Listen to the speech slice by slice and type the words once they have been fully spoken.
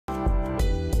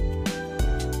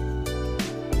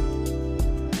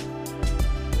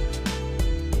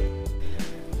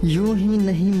यूं ही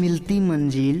नहीं मिलती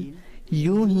मंजिल,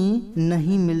 यूं ही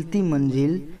नहीं मिलती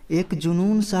मंजिल, एक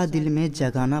जुनून सा दिल में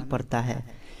जगाना पड़ता है।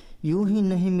 यूं ही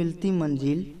नहीं मिलती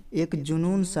मंजिल, एक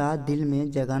जुनून सा दिल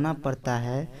में जगाना पड़ता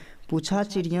है। पूछा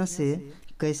चिड़िया से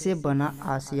कैसे बना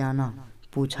आशियाना,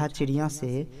 पूछा चिड़िया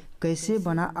से कैसे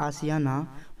बना आशियाना।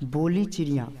 बोली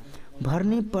चिड़िया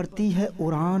भरनी पड़ती है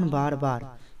उड़ान बार बार,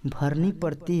 भरनी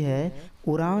पड़ती है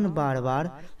उड़ान बार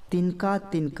बार, तिनका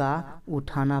तिनका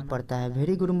उठाना पड़ता है।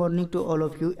 Very good morning to all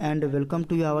of you and welcome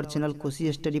to our channel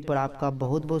Kosi study पर आपका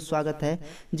बहुत बहुत स्वागत है।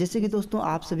 जैसे कि दोस्तों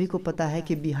आप सभी को पता है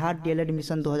कि बिहार DELED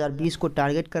मिशन 2020 को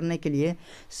टारगेट करने के लिए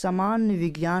सामान्य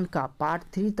विज्ञान का पार्ट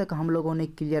 3 तक हम लोगों ने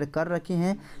क्लियर कर रखे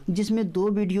हैं, जिसमें 2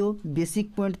 वीडियो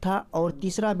बेसिक पॉइंट था और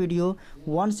तीसरा वीडियो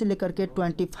 1 से लेकर के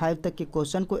 25 तक के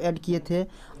क्वेश्चन को ऐड किए थे।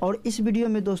 और इस वीडियो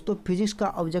में दोस्तों फिजिक्स का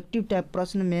ऑब्जेक्टिव टाइप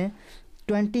प्रश्न में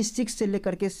 26 से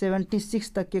लेकर के 76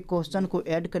 तक के क्वेश्चन को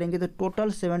ऐड करेंगे, तो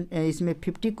टोटल इसमें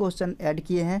 50 क्वेश्चन ऐड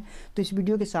किए हैं। तो इस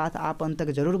वीडियो के साथ आप अंत तक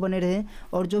जरूर बने रहें।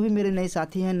 और जो भी मेरे नए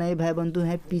साथी हैं, नए भाई बंधु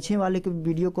हैं, पीछे वाले के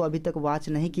वीडियो को अभी तक वॉच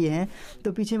नहीं किए हैं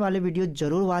तो पीछे वाले वीडियो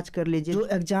जरूर वॉच कर लीजिए, जो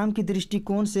एग्जाम की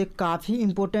दृष्टिकोण से काफ़ी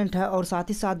इंपॉर्टेंट है। और साथ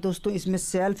ही साथ दोस्तों इसमें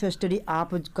सेल्फ स्टडी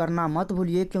आप करना मत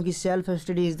भूलिए, क्योंकि self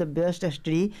study is the best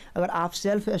study. अगर आप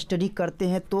सेल्फ स्टडी करते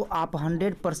हैं तो आप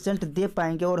 100% दे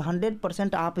पाएंगे, और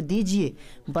 100% आप दीजिए,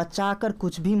 बचा कर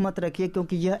कुछ भी मत रखिए,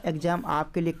 क्योंकि यह एग्ज़ाम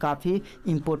आपके लिए काफ़ी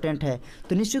इम्पोर्टेंट है।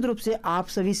 तो निश्चित रूप से आप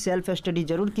सभी सेल्फ स्टडी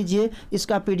जरूर कीजिए।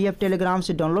 इसका PDF टेलीग्राम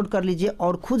से डाउनलोड कर लीजिए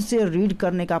और खुद से रीड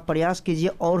करने का प्रयास कीजिए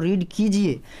और रीड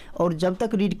कीजिए। और जब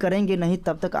तक रीड करेंगे नहीं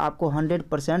तब तक आपको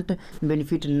 100%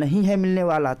 बेनिफिट नहीं है मिलने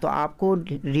वाला, तो आपको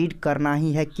रीड करना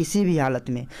ही है किसी भी हालत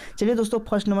में। चलिए दोस्तों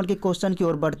फर्स्ट नंबर के क्वेश्चन की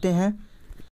ओर बढ़ते हैं।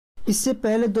 इससे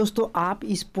पहले दोस्तों आप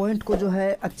इस पॉइंट को जो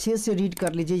है अच्छे से रीड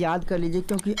कर लीजिए, याद कर लीजिए,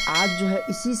 क्योंकि आज जो है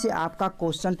इसी से आपका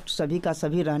क्वेश्चन सभी का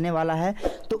सभी रहने वाला है।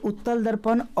 तो उत्तल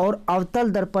दर्पण और अवतल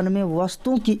दर्पण में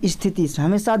वस्तु की स्थिति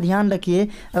हमेशा ध्यान रखिए।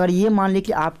 अगर ये मान लीजिए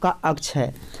कि आपका अक्ष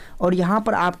है और यहाँ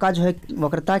पर आपका जो है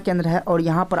वक्रता केंद्र है और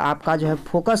यहाँ पर आपका जो है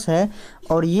फोकस है,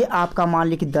 और ये आपका मान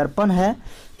लीजिए कि दर्पण है,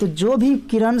 तो जो भी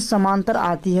किरण समांतर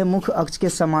आती है मुख्य अक्ष के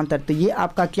समांतर, तो ये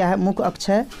आपका क्या है, मुख्य अक्ष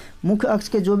है। मुख्य अक्ष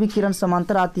के जो भी किरण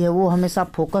समांतर आती है वो हमेशा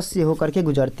फोकस से होकर के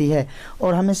गुजरती है।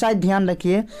 और हमेशा ध्यान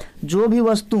रखिए जो भी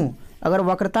वस्तु अगर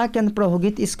वक्रता केंद्र पर होगी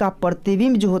तो इसका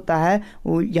प्रतिबिंब जो होता है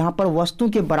वो यहाँ पर वस्तु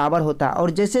के बराबर होता है।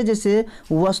 और जैसे जैसे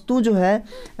वस्तु जो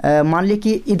है मान लीजिए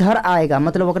कि इधर आएगा,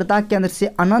 मतलब वक्रता केंद्र से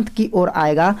अनंत की ओर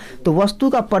आएगा, तो वस्तु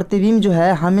का प्रतिबिंब जो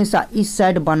है हमेशा इस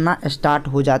साइड बनना स्टार्ट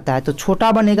हो जाता है, तो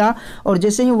छोटा बनेगा। और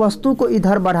जैसे ही वस्तु को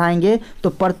इधर बढ़ाएंगे तो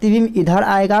प्रतिबिंब इधर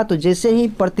आएगा, तो जैसे ही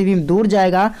प्रतिबिंब दूर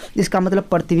जाएगा इसका मतलब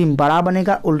प्रतिबिंब बड़ा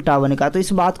बनेगा, उल्टा बनेगा। तो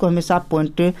इस बात को हमेशा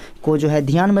पॉइंट को जो है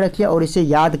ध्यान में रखिए और इसे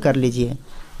याद कर लीजिए।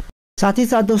 साथ ही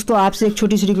साथ दोस्तों आपसे एक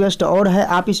छोटी सी रिक्वेस्ट और है,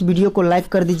 आप इस वीडियो को लाइक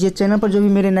कर दीजिए। चैनल पर जो भी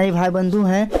मेरे नए भाई बंधु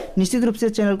हैं निश्चित रूप से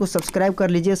चैनल को सब्सक्राइब कर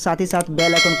लीजिए, साथ ही साथ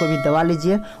बेल आइकन को भी दबा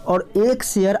लीजिए, और एक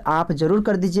शेयर आप ज़रूर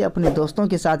कर दीजिए अपने दोस्तों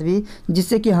के साथ भी,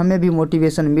 जिससे कि हमें भी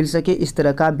मोटिवेशन मिल सके इस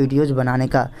तरह का वीडियोज़ बनाने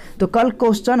का। तो कल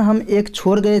क्वेश्चन हम एक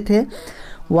छोड़ गए थे,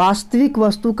 वास्तविक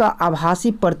वस्तु का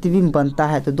आभासी प्रतिबिंब बनता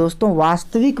है। तो दोस्तों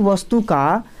वास्तविक वस्तु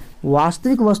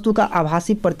का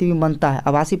आभासी प्रतिबिंब बनता है।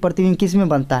 आभासी प्रतिबिंब किस में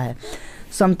बनता है?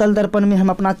 समतल दर्पण में हम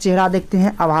अपना चेहरा देखते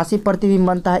हैं, आभासी प्रतिबिंब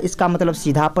बनता है, इसका मतलब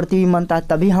सीधा प्रतिबिंब बनता है,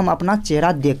 तभी हम अपना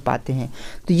चेहरा देख पाते हैं।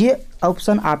 तो ये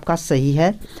ऑप्शन आपका सही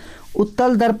है।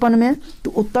 उत्तल दर्पण में,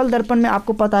 तो उत्तल दर्पण में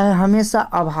आपको पता है हमेशा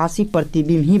आभासी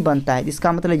प्रतिबिंब ही बनता है,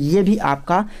 इसका मतलब ये भी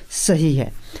आपका सही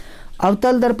है।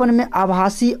 अवतल दर्पण में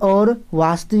आभासी और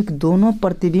वास्तविक दोनों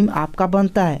प्रतिबिंब आपका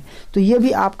बनता है, तो ये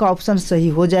भी आपका ऑप्शन सही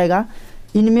हो जाएगा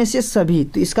इनमें से सभी।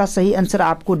 तो इसका सही आंसर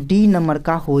आपको D नंबर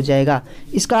का हो जाएगा।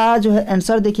 इसका जो है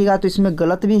आंसर देखिएगा तो इसमें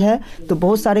गलत भी है, तो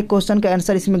बहुत सारे क्वेश्चन का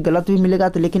आंसर इसमें गलत भी मिलेगा,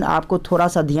 तो लेकिन आपको थोड़ा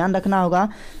सा ध्यान रखना होगा।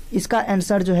 इसका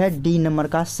आंसर जो है D नंबर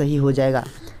का सही हो जाएगा।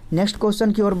 नेक्स्ट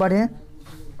क्वेश्चन की ओर बढ़ें।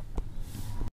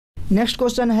 नेक्स्ट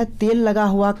क्वेश्चन है तेल लगा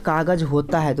हुआ कागज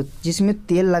होता है, तो जिसमें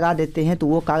तेल लगा देते हैं तो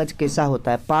वो कागज कैसा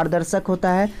होता है? पारदर्शक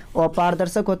होता है,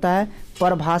 अपारदर्शक होता है,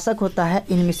 परभाषक होता है,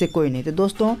 इनमें से कोई नहीं। तो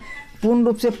दोस्तों पूर्ण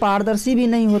रूप से पारदर्शी भी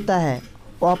नहीं होता है,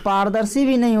 अपारदर्शी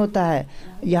भी नहीं होता है,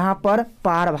 यहाँ पर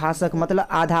पारभाषक मतलब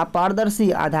आधा पारदर्शी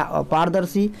आधा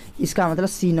अपारदर्शी, इसका मतलब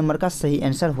C नंबर का सही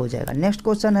आंसर हो जाएगा। नेक्स्ट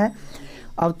क्वेश्चन है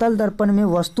अवतल दर्पण में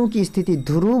वस्तु की स्थिति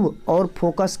ध्रुव और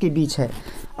फोकस के बीच है।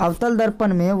 अवतल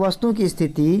दर्पण में वस्तु की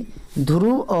स्थिति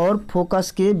ध्रुव और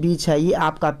फोकस के बीच है, ये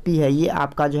आपका P है, ये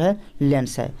आपका जो है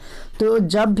लेंस है। तो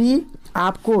जब भी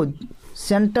आपको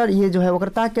सेंटर ये जो है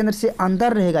वक्रता केंद्र से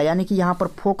अंदर रहेगा, यानी कि यहाँ पर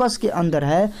फोकस के अंदर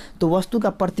है, तो वस्तु का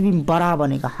प्रतिबिंब बड़ा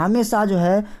बनेगा। हमेशा जो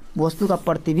है वस्तु का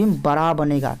प्रतिबिंब बड़ा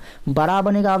बनेगा, बड़ा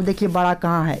बनेगा। अब देखिए बड़ा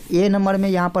कहाँ है, ए नंबर में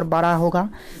यहाँ पर बड़ा होगा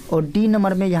और डी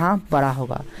नंबर में यहाँ बड़ा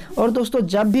होगा। और दोस्तों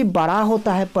जब भी बड़ा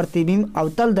होता है प्रतिबिंब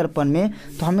अवतल दर्पण में,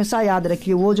 तो हमेशा याद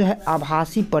रखिए वो जो है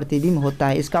आभासी प्रतिबिंब होता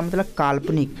है, इसका मतलब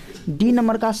काल्पनिक। डी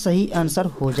नंबर का सही आंसर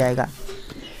हो जाएगा।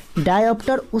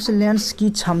 डायोप्टर उस लेंस की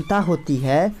क्षमता होती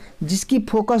है जिसकी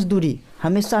फोकस दूरी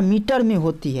हमेशा मीटर में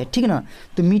होती है, ठीक ना।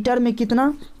 तो मीटर में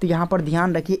कितना, तो यहाँ पर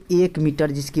ध्यान रखिए 1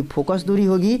 मीटर जिसकी फोकस दूरी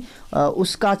होगी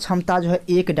उसका क्षमता जो है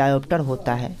 1 डायोप्टर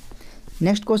होता है।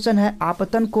 नेक्स्ट क्वेश्चन है,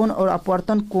 आपतन कोण और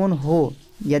अपवर्तन कोण हो,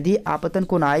 यदि आपतन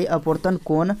कोण I अपवर्तन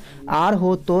कोण R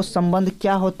हो तो संबंध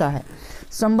क्या होता है।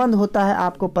 संबंध होता है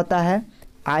आपको पता है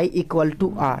I =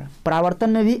 R, परावर्तन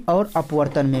में भी और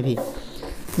अपवर्तन में भी।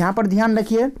 यहाँ पर ध्यान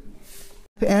रखिए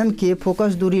FM के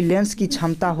फोकस दूरी लेंस की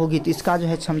क्षमता होगी, तो इसका जो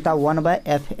है क्षमता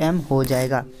 1/FM हो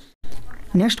जाएगा।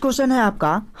 नेक्स्ट क्वेश्चन है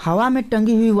आपका, हवा में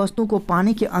टंगी हुई वस्तु को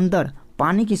पानी के अंदर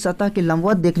पानी की सतह के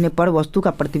लंबवत देखने पर वस्तु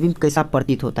का प्रतिबिंब कैसा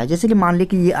प्रतीत होता है। जैसे कि मान लीजिए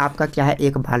कि ये आपका क्या है,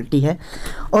 एक बाल्टी है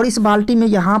और इस बाल्टी में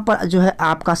यहाँ पर जो है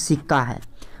आपका सिक्का है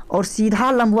और सीधा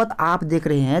लंबवत आप देख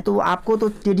रहे हैं, तो आपको तो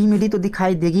टेढ़ी मेढ़ी तो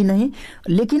दिखाई देगी नहीं,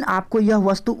 लेकिन आपको यह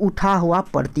वस्तु उठा हुआ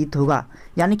प्रतीत होगा,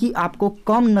 यानी कि आपको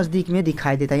कम नज़दीक में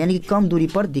दिखाई देता है, यानी कि कम दूरी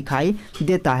पर दिखाई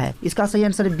देता है। इसका सही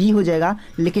आंसर बी हो जाएगा,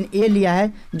 लेकिन ए लिया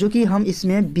है जो कि हम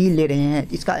इसमें बी ले रहे हैं,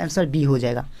 इसका आंसर बी हो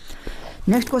जाएगा।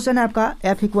 नेक्स्ट क्वेश्चन है आपका,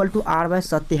 F = R/2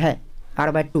 सत्य है,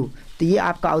 R/2, तो ये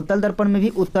आपका अवतल दर्पण में भी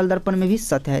उत्तल दर्पण में भी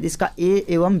सत्य है, इसका ए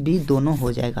एवं बी दोनों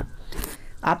हो जाएगा।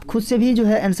 आप खुद से भी जो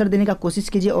है आंसर देने का कोशिश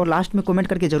कीजिए और लास्ट में कमेंट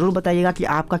करके ज़रूर बताइएगा कि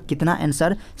आपका कितना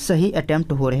आंसर सही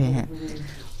अटेम्प्ट हो रहे हैं।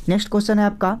 नेक्स्ट क्वेश्चन है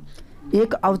आपका,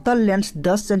 एक अवतल लेंस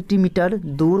 10 सेंटीमीटर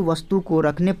दूर वस्तु को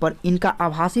रखने पर इनका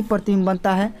आभासी प्रतिबिंब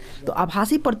बनता है। तो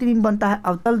आभासी प्रतिबिंब बनता है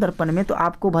अवतल दर्पण में, तो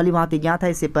आपको भली भांति ज्ञात है,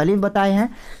 इससे पहले भी बताए हैं।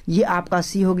 ये आपका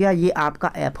सी हो गया, ये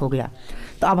आपका एफ हो गया।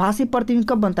 तो आभासी प्रतिबिंब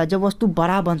कब बनता है, जब वस्तु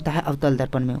बड़ा बनता है अवतल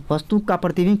दर्पण में, वस्तु का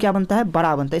प्रतिबिंब क्या बनता है,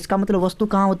 बड़ा बनता है। इसका मतलब वस्तु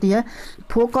कहाँ होती है,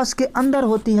 फोकस के अंदर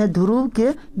होती है, ध्रुव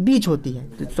के बीच होती है।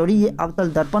 तो सॉरी ये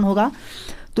अवतल दर्पण होगा।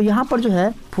 तो यहाँ पर जो है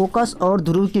फोकस और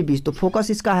ध्रुव के बीच, तो फोकस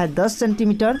इसका है 10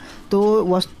 सेंटीमीटर,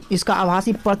 तो इसका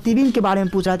आभासी प्रतिबिंब के बारे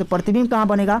में पूछ रहा है, तो प्रतिबिंब कहाँ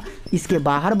बनेगा, इसके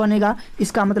बाहर बनेगा।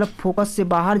 इसका मतलब फोकस से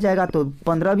बाहर जाएगा तो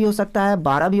 15 भी हो सकता है,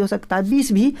 12 भी हो सकता है,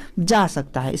 20 भी जा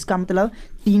सकता है। इसका मतलब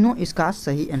तीनों इसका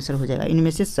सही आंसर हो जाएगा,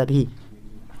 इनमें से सभी।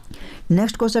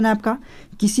 नेक्स्ट क्वेश्चन है आपका,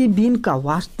 किसी बीम का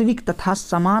वास्तविक तथा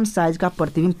समान साइज का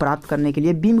प्रतिबिंब प्राप्त करने के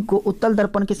लिए बीम को उत्तल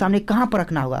दर्पण के सामने कहाँ पर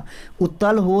रखना होगा।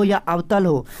 उत्तल हो या अवतल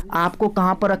हो, आपको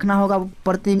कहाँ पर रखना होगा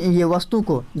ये वस्तु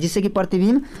को, जिससे कि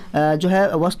प्रतिबिंब जो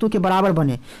है वस्तु के बराबर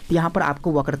बने। तो यहाँ पर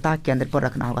आपको वक्रता केंद्र पर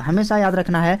रखना होगा। हमेशा याद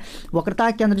रखना है वक्रता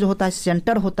केंद्र जो होता है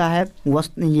सेंटर होता है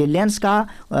ये लेंस का,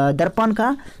 दर्पण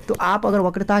का। तो आप अगर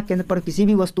वक्रता केंद्र पर किसी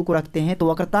भी वस्तु को रखते हैं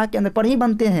तो वक्रता केंद्र पर ही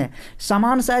बनते हैं,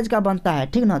 समान साइज का बनता है,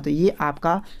 ठीक ना। तो ये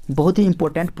आपका बहुत ही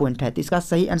इंपॉर्टेंट पॉइंट है। तो इसका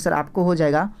सही आंसर आपको हो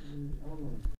जाएगा,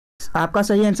 आपका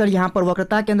सही आंसर यहाँ पर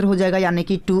वक्रता केंद्र हो जाएगा, यानी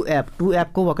कि 2F।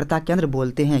 2F को वक्रता केंद्र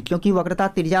बोलते हैं, क्योंकि वक्रता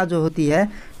त्रिज्या जो होती है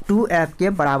 2F के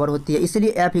बराबर होती है,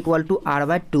 इसलिए F =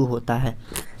 R/2 होता है।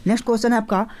 नेक्स्ट क्वेश्चन है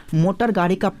आपका, मोटर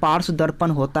गाड़ी का पार्श्व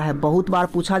दर्पण होता है। बहुत बार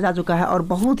पूछा जा चुका है और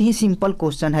बहुत ही सिंपल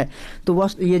क्वेश्चन है। तो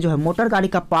बस ये जो है मोटर गाड़ी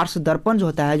का पार्श्व दर्पण जो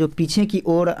होता है, जो पीछे की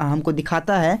ओर हमको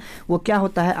दिखाता है, वो क्या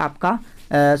होता है आपका,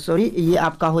 ये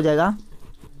आपका हो जाएगा,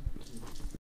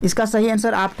 इसका सही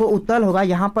आंसर आपको उत्तल होगा।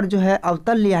 यहाँ पर जो है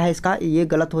अवतल लिया है, इसका ये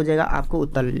गलत हो जाएगा, आपको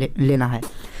उत्तल लेना है।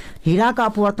 हीरा का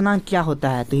अपवर्तनांक क्या होता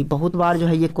है, तो बहुत बार जो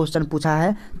है ये क्वेश्चन पूछा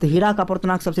है। तो हीरा का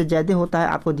अपवर्तनांक सबसे ज़्यादा होता है,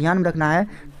 आपको ध्यान में रखना है,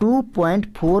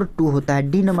 2.42 होता है,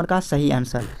 डी नंबर का सही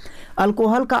आंसर।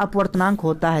 अल्कोहल का अपवर्तनांक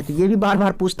होता है, तो ये भी बार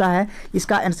बार पूछता है,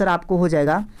 इसका आंसर आपको हो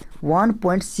जाएगा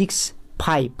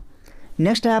 1.65।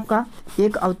 नेक्स्ट है आपका,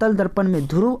 एक अवतल दर्पण में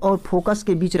ध्रुव और फोकस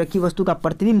के बीच रखी वस्तु का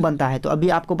प्रतिबिंब बनता है। तो अभी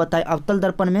आपको बताया अवतल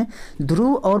दर्पण में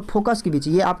ध्रुव और फोकस के बीच,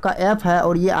 ये आपका F है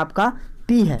और ये आपका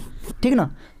P है, ठीक ना।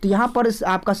 तो यहाँ पर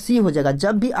आपका C हो जाएगा।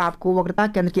 जब भी आपको वक्रता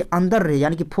केंद्र के अंदर रहे,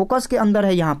 यानी कि फोकस के अंदर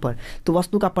है यहाँ पर, तो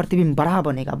वस्तु का प्रतिबिंब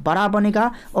बड़ा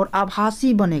बनेगा और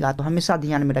आभासी बनेगा। तो हमेशा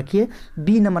ध्यान में रखिए,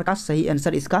 बी नंबर का सही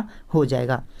आंसर इसका हो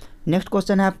जाएगा। नेक्स्ट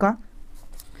क्वेश्चन है आपका,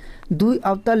 द्वि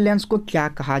अवतल लेंस को क्या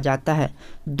कहा जाता है।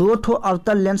 2 ठो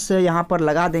अवतल लेंस यहाँ पर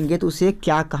लगा देंगे तो उसे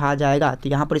क्या कहा जाएगा। तो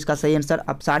यहाँ पर इसका सही आंसर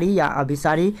अपसारी या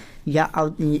अभिसारी या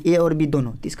ए और बी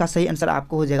दोनों। तो इसका सही आंसर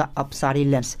आपको हो जाएगा अपसारी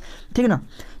लेंस, ठीक ना।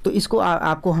 तो इसको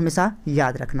आपको हमेशा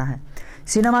याद रखना है।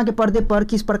 सिनेमा के पर्दे पर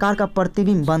किस प्रकार का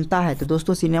प्रतिबिंब बनता है? तो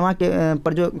दोस्तों सिनेमा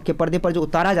के पर्दे पर जो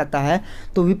उतारा जाता है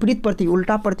तो विपरीत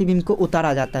उल्टा प्रतिबिंब को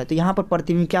उतारा जाता है। तो यहाँ पर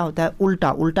प्रतिबिंब क्या होता है?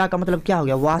 उल्टा। उल्टा का मतलब क्या हो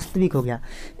गया? वास्तविक हो गया।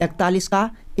 41 का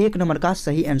 1 नंबर का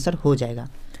सही आंसर हो जाएगा।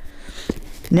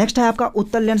 नेक्स्ट है आपका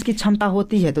उत्तल लेंस की क्षमता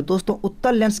होती है। तो दोस्तों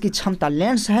उत्तल लेंस की क्षमता,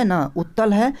 लेंस है ना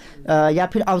उत्तल है या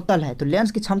फिर अवतल है, तो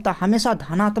लेंस की क्षमता हमेशा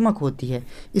धनात्मक होती है।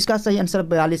 इसका सही आंसर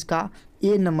 42 का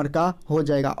ए नंबर का हो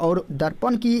जाएगा। और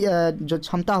दर्पण की जो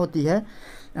क्षमता होती है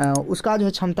उसका जो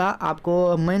है क्षमता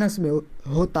आपको माइनस में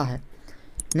होता है।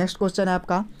 नेक्स्ट क्वेश्चन है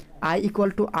आपका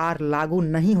I=R लागू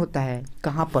नहीं होता है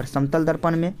कहाँ पर? समतल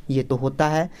दर्पण में ये तो होता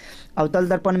है, अवतल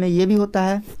दर्पण में ये भी होता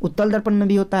है, उत्तल दर्पण में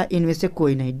भी होता है, इनमें से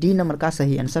कोई नहीं। डी नंबर का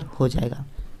सही आंसर हो जाएगा।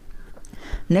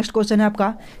 नेक्स्ट क्वेश्चन है आपका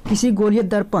किसी गोलीय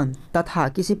दर्पण तथा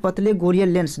किसी पतले गोलीय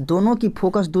लेंस दोनों की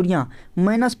फोकस दूरियां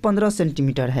 -15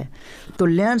 सेंटीमीटर है, तो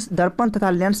लेंस दर्पण तथा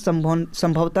लेंस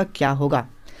संभवतः क्या होगा?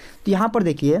 तो यहाँ पर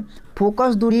देखिए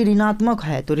फोकस दूरी ऋणात्मक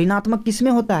है, तो ऋणात्मक किस में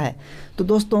होता है? तो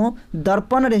दोस्तों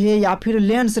दर्पण रहे या फिर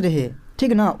लेंस रहे,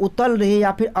 ठीक ना, उत्तल रहे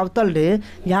या फिर अवतल रहे,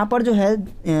 यहाँ पर जो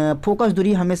है फोकस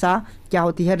दूरी हमेशा क्या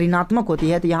होती है? ऋणात्मक होती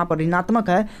है। तो यहाँ पर ऋणात्मक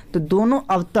है तो दोनों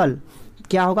अवतल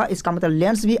क्या होगा? इसका मतलब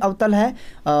लेंस भी अवतल है,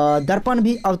 दर्पण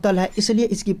भी अवतल है, इसलिए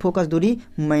इसकी फोकस दूरी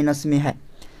माइनस में है।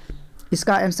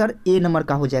 इसका आंसर ए नंबर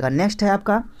का हो जाएगा। नेक्स्ट है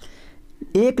आपका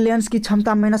एक लेंस की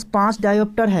क्षमता -5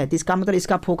 डायोप्टर है, तो इसका मतलब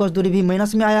इसका फोकस दूरी भी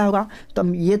माइनस में आया होगा। तो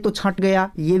ये तो छंट गया,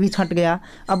 ये भी छंट गया,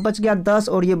 अब बच गया 10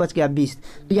 और ये बच गया 20।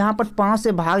 तो यहाँ पर 5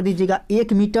 से भाग दीजिएगा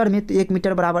 1 मीटर में, तो 1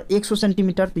 मीटर बराबर 100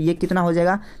 सेंटीमीटर, तो ये कितना हो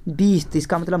जाएगा? 20। तो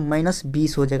इसका मतलब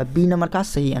 -20 हो जाएगा। बी नंबर का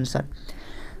सही आंसर।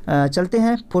 चलते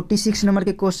हैं 46 नंबर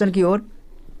के क्वेश्चन की ओर।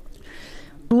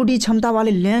 2D क्षमता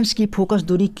वाले लेंस की फोकस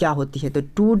दूरी क्या होती है? तो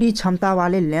 2D क्षमता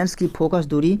वाले लेंस की फोकस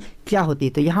दूरी क्या होती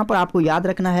है? तो यहाँ पर आपको याद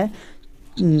रखना है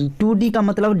 2D का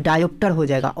मतलब डायोप्टर हो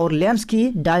जाएगा, और लेंस की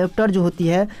डायोप्टर जो होती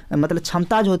है मतलब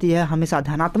क्षमता जो होती है हमेशा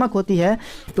धनात्मक होती है।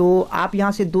 तो आप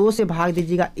यहाँ से 2 से भाग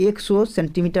दीजिएगा 100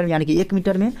 सेंटीमीटर यानी कि 1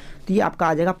 मीटर में, तो ये आपका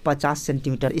आ जाएगा 50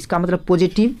 सेंटीमीटर। इसका मतलब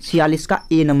पॉजिटिव 46 का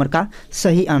ए नंबर का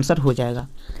सही आंसर हो जाएगा।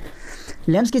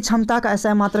 लेंस की क्षमता का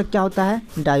ऐसा मात्रक क्या होता है?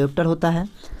 डायोप्टर होता है।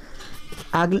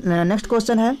 अगला नेक्स्ट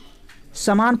क्वेश्चन है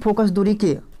समान फोकस दूरी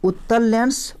के उत्तल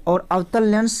लेंस और अवतल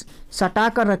लेंस सटा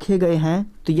कर रखे गए हैं,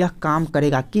 तो यह काम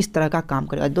करेगा, किस तरह का काम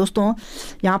करेगा? दोस्तों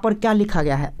यहाँ पर क्या लिखा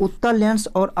गया है? उत्तल लेंस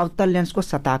और अवतल लेंस को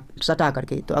सटा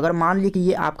करके। तो अगर मान लीजिए कि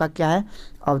ये आपका क्या है?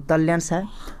 अवतल लेंस है,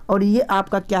 और ये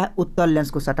आपका क्या है? उत्तल लेंस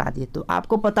को सटा दिए। तो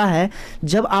आपको पता है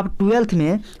जब आप 12th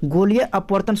में गोलीय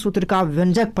अपवर्तन सूत्र का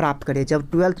व्यंजक प्राप्त करें, जब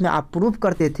 12th में आप प्रूफ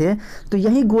करते थे, तो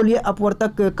यही गोलीय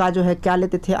अपवर्तक का जो है क्या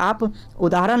लेते थे? आप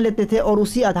उदाहरण लेते थे और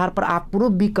उसी आधार पर आप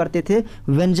प्रूफ भी करते थे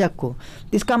व्यंजक को।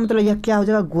 इसका मतलब यह क्या हो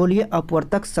जाएगा? गोलीय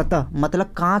अपवर्तक सतह मतलब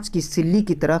कांच की सिल्ली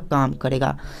की तरह काम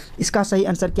करेगा। इसका सही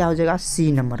आंसर क्या हो जाएगा?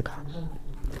 सी नंबर का।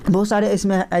 बहुत सारे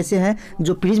इसमें ऐसे हैं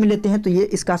जो प्रिज्म लेते हैं, तो ये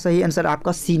इसका सही आंसर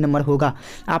आपका सी नंबर होगा।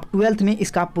 आप 12th में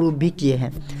इसका प्रूफ भी किए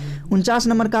हैं। 49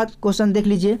 नंबर का क्वेश्चन देख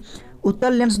लीजिए।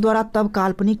 उत्तल लेंस द्वारा तब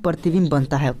काल्पनिक प्रतिबिंब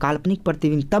बनता है। काल्पनिक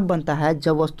प्रतिबिंब तब बनता है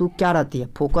जब वस्तु क्या रहती है?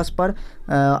 फोकस पर,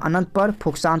 अनंत पर,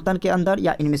 फोकसांतन के अंदर,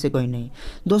 या इनमें से कोई नहीं।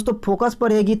 दोस्तों फोकस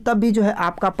पर रहेगी तब भी जो है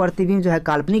आपका प्रतिबिंब जो है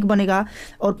काल्पनिक बनेगा,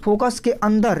 और फोकस के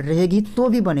अंदर रहेगी तो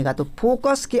भी बनेगा। तो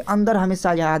फोकस के अंदर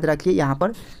हमेशा याद रखिए,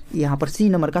 यहाँ पर सी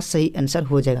नंबर का सही आंसर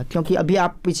हो जाएगा, क्योंकि अभी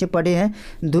आप पीछे पढ़े हैं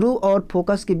ध्रुव और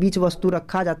फोकस के बीच वस्तु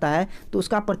रखा जाता है तो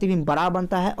उसका प्रतिबिंब बड़ा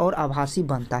बनता है और आभासी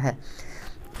बनता है।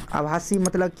 आभासी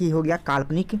मतलब कि हो गया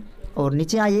काल्पनिक। और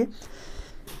नीचे आइए,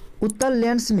 उत्तल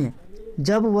लेंस में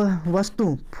जब वह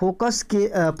वस्तु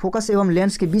फोकस एवं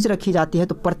लेंस के बीच रखी जाती है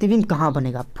तो प्रतिबिंब कहाँ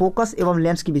बनेगा? फोकस एवं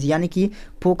लेंस के बीच, यानी कि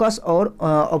फोकस और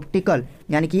ऑप्टिकल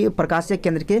यानी कि प्रकाशीय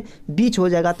केंद्र के बीच हो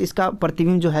जाएगा। तो इसका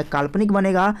प्रतिबिंब जो है काल्पनिक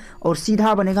बनेगा और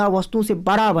सीधा बनेगा, वस्तु से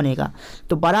बड़ा बनेगा।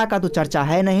 तो बड़ा का तो चर्चा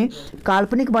है नहीं,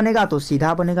 काल्पनिक बनेगा तो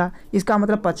सीधा बनेगा। इसका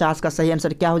मतलब 50 का सही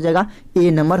आंसर क्या हो जाएगा?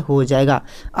 ए नंबर हो जाएगा।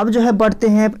 अब जो है बढ़ते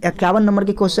हैं 51 नंबर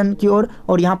के क्वेश्चन की ओर,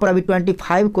 और यहाँ पर अभी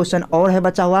 25 क्वेश्चन और है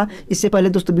बचा हुआ। इससे पहले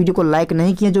दोस्तों वीडियो को लाइक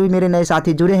नहीं किए, जो भी मेरे नए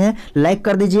साथी जुड़े हैं लाइक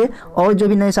कर दीजिए, और जो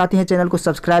भी नए साथी हैं चैनल को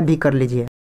सब्सक्राइब भी कर लीजिए।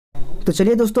 तो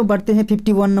चलिए दोस्तों बढ़ते हैं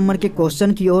 51 नंबर के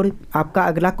क्वेश्चन की ओर। आपका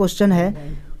अगला क्वेश्चन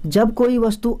है जब कोई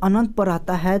वस्तु अनंत पर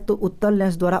आता है तो उत्तल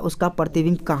लेंस द्वारा उसका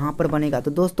प्रतिबिंब कहाँ पर बनेगा?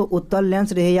 तो दोस्तों उत्तल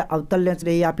लेंस रहे या अवतल लेंस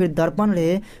रहे या फिर दर्पण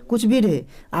रहे, कुछ भी रहे,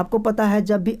 आपको पता है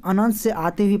जब भी अनंत से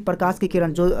आती हुई प्रकाश की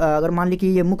किरण जो अगर मान ली कि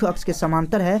ये मुख्य अक्ष के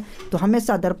समांतर है, तो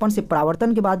हमेशा दर्पण से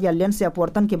परावर्तन के बाद या लेंस से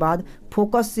अपवर्तन के बाद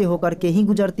फोकस से होकर के ही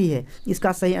गुजरती है।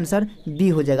 इसका सही आंसर बी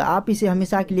हो जाएगा। आप इसे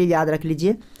हमेशा के लिए याद रख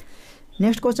लीजिए।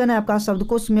 नेक्स्ट क्वेश्चन है आपका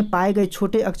शब्दकोश में पाए गए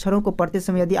छोटे अक्षरों को पढ़ते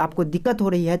समय यदि आपको दिक्कत हो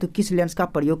रही है तो किस लेंस का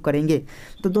प्रयोग करेंगे?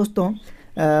 तो दोस्तों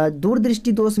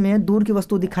दूरदृष्टि दोष में दूर की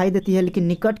वस्तु दिखाई देती है लेकिन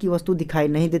निकट की वस्तु दिखाई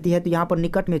नहीं देती है। तो यहाँ पर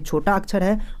निकट में छोटा अक्षर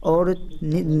है और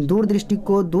दूरदृष्टि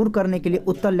को दूर करने के लिए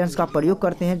उत्तल लेंस का प्रयोग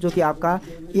करते हैं, जो कि आपका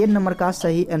ए नंबर का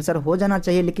सही आंसर हो जाना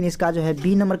चाहिए, लेकिन इसका जो है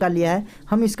बी नंबर का लिया है,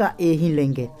 हम इसका ए ही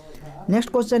लेंगे। नेक्स्ट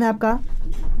क्वेश्चन है आपका,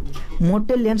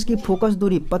 मोटे लेंस की फोकस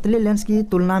दूरी पतले लेंस की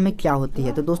तुलना में क्या होती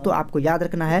है। तो दोस्तों आपको याद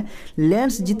रखना है,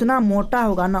 लेंस जितना मोटा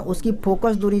होगा ना उसकी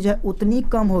फोकस दूरी जो है उतनी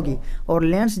कम होगी, और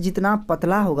लेंस जितना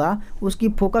पतला होगा उसकी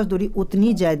फोकस दूरी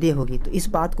उतनी ज़्यादा होगी। तो इस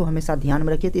बात को हमेशा ध्यान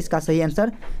में रखिए। तो इसका सही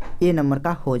आंसर ए नंबर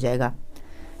का हो जाएगा।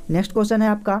 नेक्स्ट क्वेश्चन है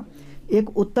आपका,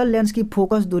 एक उत्तल लेंस की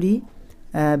फोकस दूरी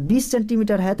 20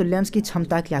 सेंटीमीटर है तो लेंस की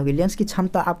क्षमता क्या होगी। लेंस की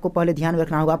क्षमता आपको पहले ध्यान में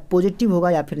रखना होगा, पॉजिटिव होगा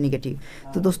या फिर निगेटिव।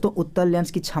 तो दोस्तों उत्तल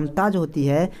लेंस की क्षमता जो होती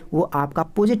है वो आपका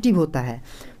पॉजिटिव होता है।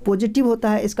 पॉजिटिव होता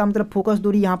है इसका मतलब फोकस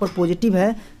दूरी यहाँ पर पॉजिटिव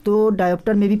है तो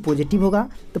डायोप्टर में भी पॉजिटिव होगा।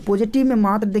 तो पॉजिटिव में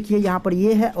मात्र देखिए यहाँ पर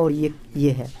ये है और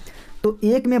ये है, तो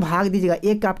एक में भाग दीजिएगा।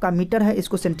 एक आपका मीटर है,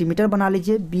 इसको सेंटीमीटर बना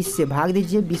लीजिए, 20 से भाग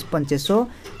दीजिए, 20 पंचे 100,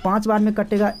 5 बार में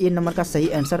कटेगा, ए नंबर का सही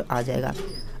आंसर आ जाएगा।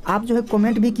 आप जो है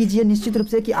कमेंट भी कीजिए निश्चित रूप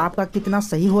से कि आपका कितना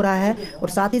सही हो रहा है, और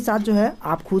साथ ही साथ जो है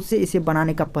आप खुद से इसे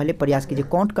बनाने का पहले प्रयास कीजिए,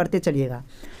 काउंट करते चलिएगा।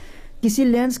 किसी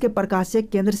लेंस के प्रकाशीय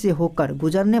केंद्र से होकर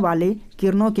गुजरने वाले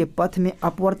किरणों के पथ में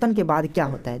अपवर्तन के बाद क्या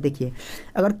होता है। देखिए,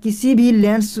 अगर किसी भी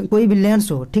लेंस, कोई भी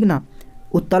लेंस हो, ठीक ना,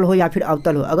 उत्तल हो या फिर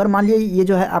अवतल हो, अगर मान लीजिए ये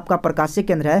जो है आपका प्रकाशीय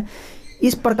केंद्र है,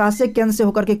 इस प्रकाशीय केंद्र से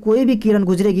होकर के कोई भी किरण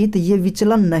गुजरेगी तो ये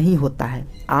विचलन नहीं होता है।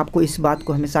 आपको इस बात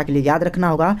को हमेशा के लिए याद रखना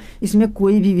होगा, इसमें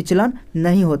कोई भी विचलन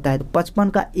नहीं होता है। तो 55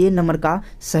 का ए नंबर का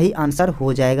सही आंसर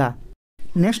हो जाएगा।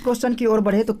 नेक्स्ट क्वेश्चन की ओर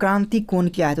बढ़े तो क्रांति कोण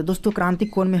क्या है। तो दोस्तों क्रांति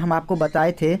कोण में हम आपको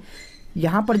बताए थे,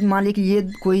 यहाँ पर मान लीजिए कि ये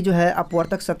कोई जो है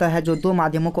अपवर्तक सतह है जो दो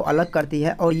माध्यमों को अलग करती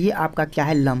है, और ये आपका क्या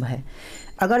है, लंब है।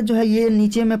 अगर जो है ये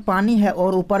नीचे में पानी है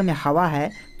और ऊपर में हवा है,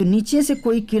 तो नीचे से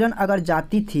कोई किरण अगर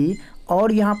जाती थी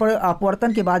और यहाँ पर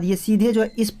अपवर्तन के बाद ये सीधे जो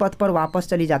है इस पथ पर वापस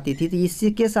चली जाती थी, तो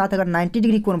इसके साथ अगर 90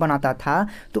 डिग्री कोण बनाता था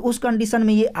तो उस कंडीशन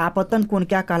में ये आपतन कोण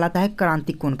क्या कहलाता है,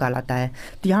 क्रांतिक कोण कहलाता है।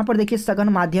 तो यहाँ पर देखिए सघन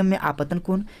माध्यम में आपतन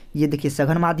कोण, ये देखिए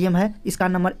सघन माध्यम है,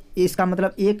 इसका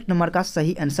मतलब एक नंबर का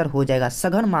सही आंसर हो जाएगा,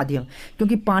 सघन माध्यम,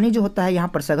 क्योंकि पानी जो होता है यहाँ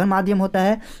पर सघन माध्यम होता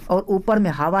है, और ऊपर में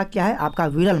हवा क्या है, आपका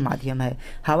विरल माध्यम है।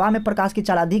 हवा में प्रकाश की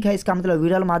चाल अधिक है, इसका मतलब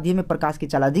विरल माध्यम में प्रकाश की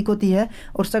चाल अधिक होती है,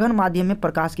 और सघन माध्यम में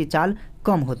प्रकाश की चाल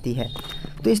कम होती है।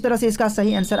 तो इस तरह से इसका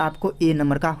सही आंसर आपको ए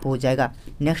नंबर का हो जाएगा।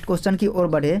 नेक्स्ट क्वेश्चन की ओर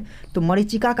बढ़े तो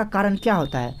मरीचिका का कारण क्या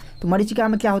होता है। तो मरीचिका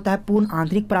में क्या होता है, पूर्ण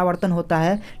आंतरिक परावर्तन होता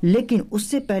है, लेकिन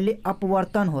उससे पहले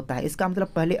अपवर्तन होता है। इसका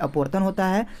मतलब पहले अपवर्तन होता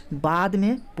है, बाद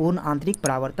में पूर्ण आंतरिक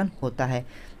परावर्तन होता है।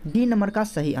 डी नंबर का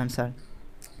सही आंसर।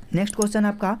 नेक्स्ट क्वेश्चन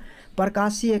आपका,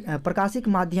 प्रकाशिक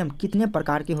माध्यम कितने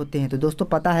प्रकार के होते हैं। तो दोस्तों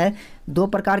पता है 2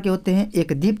 प्रकार के होते हैं,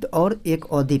 एक दीप्त और एक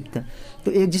अदीप्त।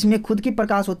 तो एक जिसमें खुद की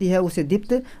प्रकाश होती है उसे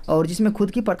दीप्त, और जिसमें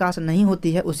खुद की प्रकाश नहीं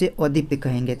होती है उसे अदीप्त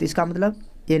कहेंगे। तो इसका मतलब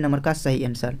ए नंबर का सही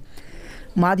आंसर।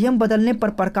 माध्यम बदलने पर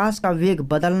प्रकाश का वेग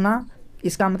बदलना,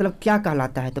 इसका मतलब क्या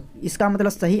कहलाता है। तो इसका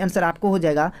मतलब सही आंसर आपको हो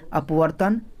जाएगा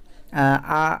अपवर्तन,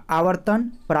 आवर्तन,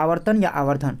 परावर्तन या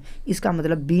आवर्धन। इसका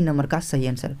मतलब बी नंबर का सही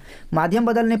आंसर। माध्यम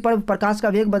बदलने पर प्रकाश का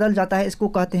वेग बदल जाता है, इसको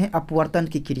कहते हैं अपवर्तन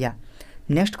की क्रिया।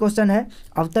 नेक्स्ट क्वेश्चन है,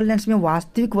 अवतल लेंस में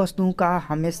वास्तविक वस्तुओं का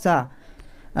हमेशा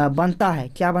बनता है,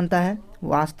 क्या बनता है,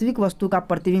 वास्तविक वस्तु का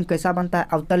प्रतिबिंब कैसा बनता है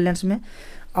अवतल लेंस में।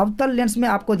 अवतल लेंस में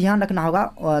आपको ध्यान रखना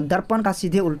होगा, दर्पण का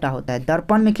सीधे उल्टा होता है।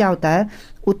 दर्पण में क्या होता है,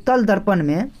 उत्तल दर्पण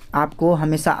में आपको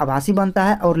हमेशा आभासी बनता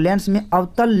है, और लेंस में,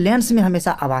 अवतल लेंस में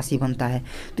हमेशा आभासी बनता है।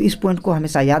 तो इस पॉइंट को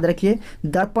हमेशा याद रखिए,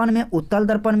 दर्पण में, उत्तल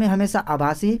दर्पण में हमेशा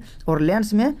आभासी, और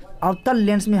लेंस में, अवतल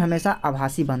लेंस में हमेशा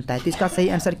आभासी बनता है। तो इसका सही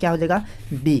आंसर क्या हो जाएगा,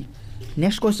 बी।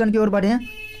 नेक्स्ट क्वेश्चन की ओर बढ़ें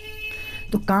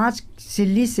तो कांच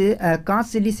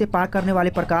सिल्ली से पार करने वाले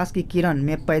प्रकाश की किरण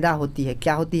में पैदा होती है,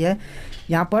 क्या होती है।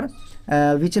 यहाँ पर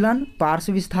विचलन,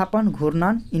 पार्श्व विस्थापन,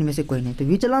 घूर्णन, इनमें से कोई नहीं। तो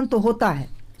विचलन तो होता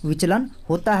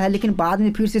है, लेकिन बाद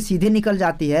में फिर से सीधे निकल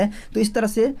जाती है। तो इस तरह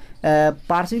से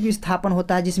पार्श्विक विस्थापन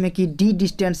होता है, जिसमें कि डी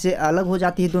डिस्टेंस से अलग हो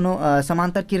जाती है दोनों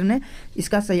समांतर किरणें।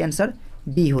 इसका सही आंसर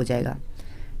बी हो जाएगा।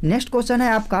 नेक्स्ट क्वेश्चन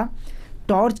है आपका,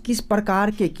 टॉर्च किस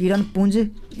प्रकार के किरण पुंज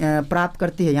प्राप्त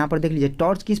करती है। यहाँ पर देख लीजिए,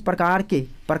 टॉर्च किस प्रकार के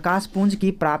प्रकाश पुंज की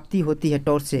प्राप्ति होती है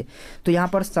टॉर्च से। तो यहाँ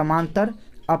पर समांतर,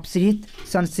 अपसृत,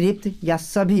 संसृप्त या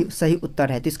सभी सही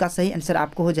उत्तर है। तो इसका सही आंसर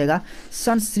आपको हो जाएगा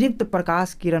संसृप्त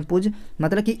प्रकाश किरण पुंज,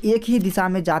 मतलब कि एक ही दिशा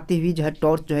में जाती हुई जो है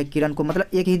टॉर्च जो है किरण को मतलब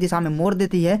एक ही दिशा में मोड़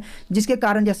देती है, जिसके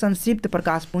कारण यह संसृप्त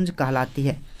प्रकाश पुंज कहलाती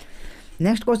है।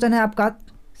 नेक्स्ट क्वेश्चन है आपका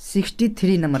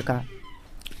 63 नंबर का।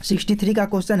 63 का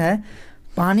क्वेश्चन है,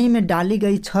 पानी में डाली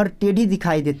गई छड़ टेढ़ी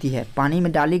दिखाई देती है। पानी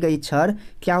में डाली गई छड़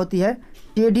क्या होती है,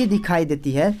 टेढ़ी दिखाई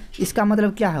देती है। इसका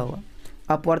मतलब क्या होगा,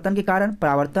 अपवर्तन के कारण,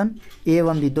 परावर्तन, ए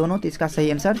एवं बी दोनों। तो इसका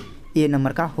सही आंसर ए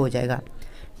नंबर का हो जाएगा।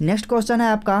 नेक्स्ट क्वेश्चन है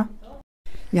आपका,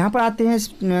 यहाँ पर आते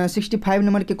हैं 65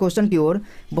 नंबर के क्वेश्चन की ओर।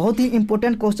 बहुत ही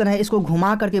इंपॉर्टेंट क्वेश्चन है, इसको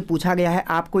घुमा करके पूछा गया है,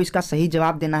 आपको इसका सही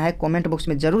जवाब देना है। कमेंट बॉक्स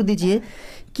में जरूर दीजिए।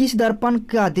 किस दर्पण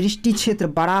का दृष्टि क्षेत्र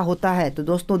बड़ा होता है? तो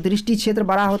दोस्तों दृष्टि क्षेत्र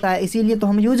बड़ा होता है, इसीलिए तो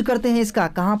हम यूज करते हैं इसका,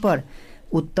 कहाँ पर?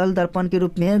 उत्तल दर्पण के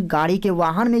रूप में गाड़ी के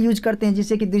वाहन में यूज करते हैं,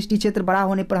 जिससे कि दृष्टि क्षेत्र बड़ा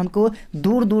होने पर हमको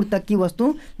दूर दूर तक की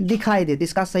वस्तु दिखाई देती।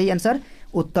 इसका सही आंसर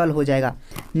उत्तल हो जाएगा।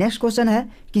 नेक्स्ट क्वेश्चन है,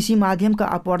 किसी माध्यम का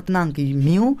अपवर्तनांक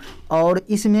म्यू और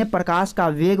इसमें प्रकाश का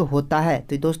वेग होता है।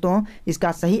 तो दोस्तों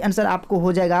इसका सही आंसर आपको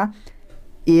हो जाएगा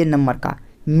ए नंबर का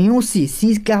म्यू सी।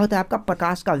 सी क्या होता है? आपका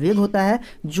प्रकाश का वेग होता है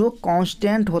जो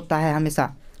कांस्टेंट होता है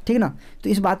हमेशा, ठीक ना। तो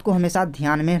इस बात को हमेशा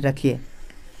ध्यान में रखिए।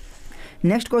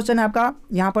 नेक्स्ट क्वेश्चन है आपका,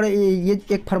 यहाँ पर ये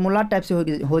एक फार्मूला टाइप से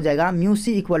हो जाएगा, mu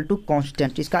C equal to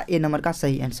constant. इसका ए नंबर का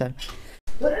सही आंसर।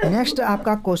 नेक्स्ट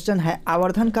आपका क्वेश्चन है,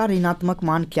 आवर्धन का ऋणात्मक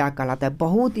मान क्या कहलाता है?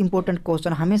 बहुत इंपॉर्टेंट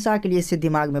क्वेश्चन, हमेशा के लिए इसे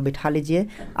दिमाग में बिठा लीजिए।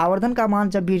 आवर्धन का मान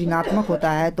जब भी ऋणात्मक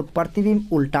होता है तो प्रतिबिंब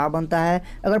उल्टा बनता है,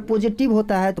 अगर पॉजिटिव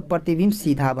होता है तो प्रतिबिंब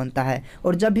सीधा बनता है,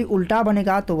 और जब भी उल्टा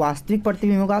बनेगा तो वास्तविक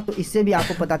प्रतिबिंब होगा। तो इससे भी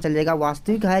आपको पता चल जाएगा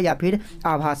वास्तविक है या फिर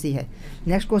आभासी है।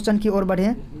 नेक्स्ट क्वेश्चन की ओर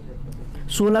बढ़े।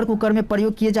 सोलर कुकर में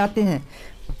प्रयोग किए जाते हैं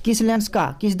किस लेंस का,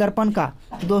 किस दर्पण का?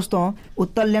 दोस्तों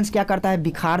उत्तल लेंस क्या करता है?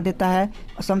 बिखार देता है।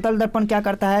 समतल दर्पण क्या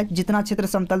करता है? जितना क्षेत्र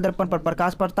समतल दर्पण पर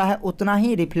प्रकाश पड़ता है उतना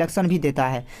ही रिफ्लेक्शन भी देता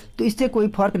है, तो इससे कोई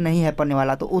फर्क नहीं है पड़ने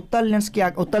वाला। तो उत्तल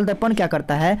दर्पण क्या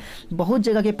करता है? बहुत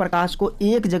जगह के प्रकाश को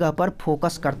एक जगह पर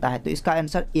फोकस करता है। तो इसका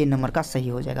आंसर ए नंबर का सही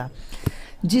हो जाएगा।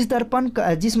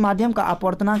 जिस माध्यम का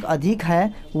अपवर्तनांक अधिक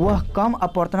है वह कम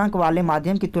अपवर्तनांक वाले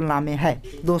माध्यम की तुलना में है।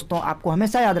 दोस्तों आपको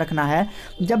हमेशा याद रखना है,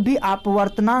 जब भी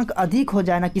अपवर्तनांक अधिक हो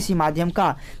जाए ना किसी माध्यम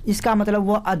का, इसका मतलब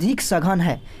वह अधिक सघन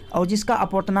है, और जिसका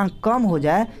अपवर्तनांक कम हो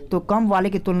जाए तो कम वाले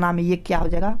की तुलना में ये क्या हो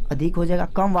जाएगा? अधिक हो जाएगा।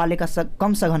 कम वाले का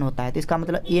कम सघन होता है, तो इसका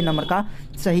मतलब ए नंबर का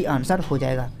सही आंसर हो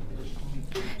जाएगा।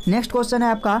 नेक्स्ट क्वेश्चन है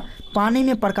आपका, पानी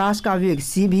में प्रकाश का वेग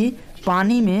सी भी,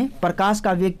 पानी में प्रकाश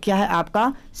का वेग क्या है?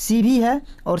 आपका सी भी है,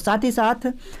 और साथ ही साथ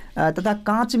तथा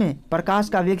कांच में प्रकाश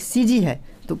का वेग सी जी है,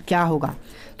 तो क्या होगा?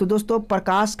 तो दोस्तों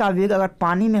प्रकाश का वेग अगर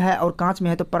पानी में है और कांच में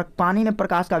है तो पानी में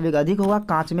प्रकाश का वेग अधिक होगा,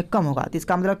 कांच में कम होगा। तो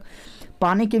इसका मतलब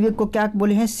पानी के वेग को क्या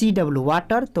बोले हैं? C W,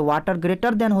 water. तो वाटर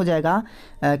ग्रेटर देन हो जाएगा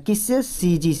किससे?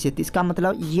 सी जी से। तो इसका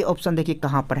मतलब ये ऑप्शन देखिए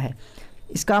कहाँ पर है,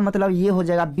 इसका मतलब ये हो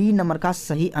जाएगा बी नंबर का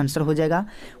सही आंसर हो जाएगा।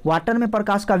 वाटर में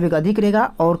प्रकाश का वेग अधिक रहेगा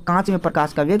और कांच में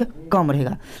प्रकाश का वेग कम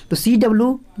रहेगा, तो सी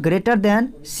डब्ल्यू ग्रेटर देन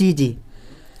सी जी।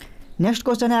 नेक्स्ट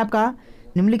क्वेश्चन है आपका,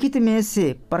 निम्नलिखित में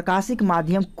से प्रकाशिक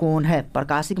माध्यम कौन है?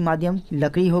 प्रकाशिक माध्यम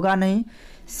लकड़ी होगा नहीं,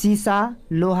 शीशा,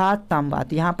 लोहा, तांबा।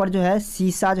 तो यहाँ पर जो है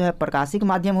शीशा जो है प्रकाशिक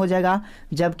माध्यम हो जाएगा,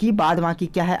 जबकि बाद बाकी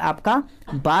क्या है आपका?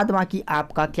 बाद बाकी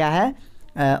आपका क्या है?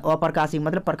 अप्रकाशिक,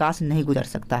 मतलब प्रकाश नहीं गुजर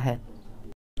सकता है।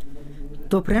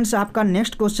 तो फ्रेंड्स आपका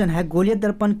नेक्स्ट क्वेश्चन है, गोलीय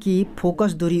दर्पण की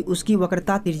फोकस दूरी उसकी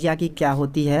वक्रता त्रिज्या की क्या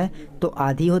होती है? तो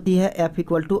आधी होती है, F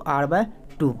इक्वल टू R/2।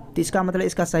 तो इसका मतलब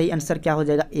इसका सही आंसर क्या हो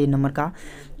जाएगा? ए नंबर का।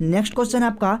 नेक्स्ट क्वेश्चन है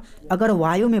आपका, अगर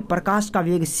वायु में प्रकाश का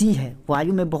वेग c है,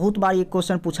 वायु में बहुत बार ये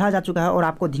क्वेश्चन पूछा जा चुका है और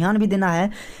आपको ध्यान भी देना है,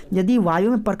 यदि वायु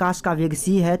में प्रकाश का वेग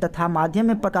c है तथा माध्यम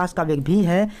में प्रकाश का वेग v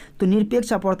है तो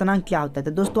निरपेक्ष अपवर्तनांक क्या होता है?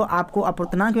 तो दोस्तों आपको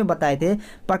अपवर्तनांक में बताए थे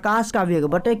प्रकाश का वेग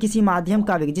बटे किसी माध्यम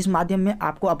का वेग, जिस माध्यम में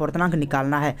आपको अपवर्तनांक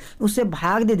निकालना है उससे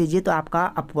भाग दे दीजिए तो आपका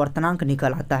अपवर्तनांक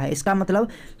निकल आता है। इसका मतलब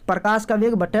प्रकाश का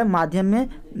वेग बटे माध्यम में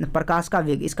प्रकाश का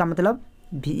वेग, इसका मतलब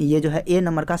ये जो है ए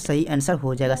नंबर का सही आंसर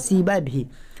हो जाएगा, C/V।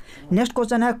 नेक्स्ट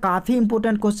क्वेश्चन है, काफ़ी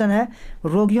इंपॉर्टेंट क्वेश्चन है,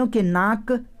 रोगियों के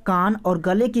नाक, कान और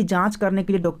गले की जांच करने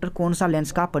के लिए डॉक्टर कौन सा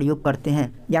लेंस का प्रयोग करते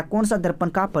हैं या कौन सा दर्पण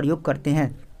का प्रयोग करते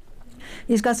हैं?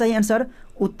 इसका सही आंसर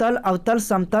उत्तल, अवतल,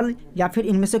 समतल या फिर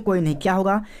इनमें से कोई नहीं। क्या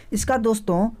होगा इसका?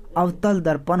 दोस्तों अवतल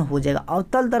दर्पण हो जाएगा।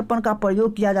 अवतल दर्पण का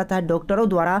प्रयोग किया जाता है डॉक्टरों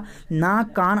द्वारा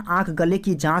नाक, कान, आँख, गले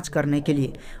की जांच करने के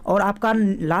लिए। और आपका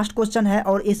लास्ट क्वेश्चन है,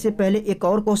 और इससे पहले एक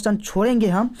और क्वेश्चन छोड़ेंगे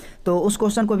हम, तो उस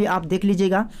क्वेश्चन को भी आप देख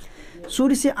लीजिएगा।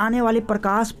 सूर्य से आने वाले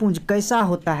प्रकाश पुंज कैसा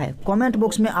होता है? कमेंट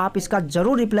बॉक्स में आप इसका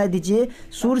जरूर रिप्लाई दीजिए।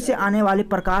 सूर्य से आने वाले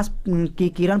प्रकाश की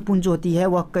किरण पुंज जो होती है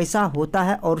वह कैसा होता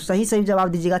है, और सही सही जवाब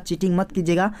दीजिएगा, चीटिंग मत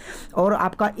कीजिएगा। और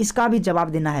आपका इसका भी जवाब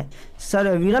देना है,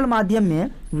 सर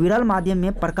विरल माध्यम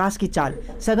में प्रकाश की चाल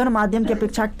सघन माध्यम की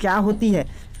अपेक्षा क्या होती है?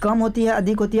 कम होती है,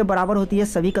 अधिक होती है, बराबर होती है?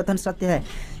 सभी कथन सत्य है।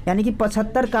 यानी कि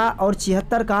 75 का और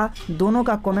 76 का दोनों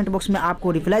का कमेंट बॉक्स में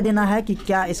आपको रिप्लाई देना है कि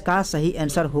क्या इसका सही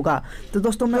आंसर होगा। तो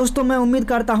दोस्तों मैं उम्मीद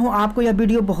करता हूं आपको यह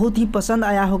वीडियो बहुत ही पसंद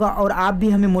आया होगा और आप भी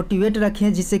हमें मोटिवेट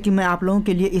रखें, जिससे कि मैं आप लोगों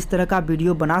के लिए इस तरह का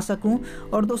वीडियो बना सकूं।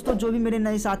 और दोस्तों जो भी मेरे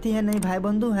नए साथी हैं, नए भाई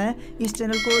बंधु हैं, इस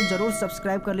चैनल को ज़रूर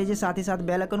सब्सक्राइब कर लीजिए, साथ ही साथ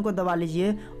बेल आइकन को दबा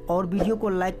लीजिए और वीडियो को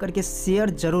लाइक करके शेयर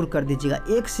ज़रूर कर दीजिएगा।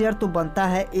 एक शेयर तो बनता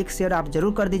है, एक शेयर आप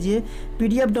ज़रूर कर दीजिए।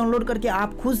 पीडीएफ डाउनलोड करके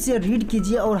आप खुद से रीड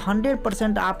कीजिए और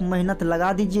 100% आप मेहनत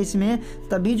लगा दीजिए इसमें,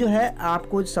 तभी जो है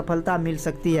आपको सफलता मिल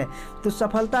सकती है। तो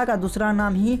सफलता का दूसरा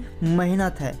नाम ही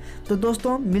मेहनत है। तो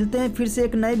दोस्तों मिलते हैं फिर से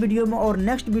एक नए वीडियो में, और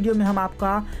नेक्स्ट वीडियो में हम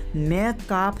आपका मैथ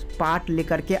का पार्ट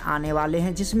लेकर के आने वाले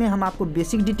हैं, जिसमें हम आपको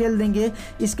बेसिक डिटेल देंगे।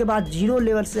 इसके बाद 0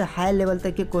 लेवल से हाई लेवल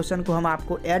तक के क्वेश्चन को हम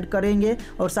आपको ऐड करेंगे,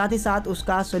 और साथ ही साथ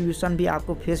उसका सॉल्यूशन भी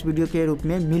आपको फेस वीडियो के रूप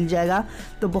में मिल जाएगा।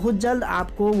 तो बहुत जल्द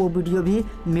आपको वो वीडियो भी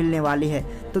मिलने वाली है।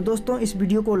 तो दोस्तों इस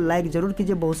वीडियो को लाइक ज़रूर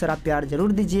कीजिए, बहुत सारा प्यार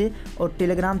ज़रूर दीजिए, और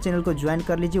टेलीग्राम चैनल को ज्वाइन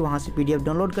कर लीजिए, वहाँ से पीडीएफ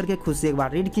डाउनलोड करके खुद से एक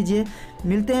बार रीड कीजिए।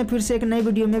 मिलते हैं फिर से एक नई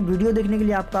वीडियो में। वीडियो देखने के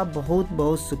लिए आपका बहुत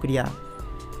बहुत शुक्रिया।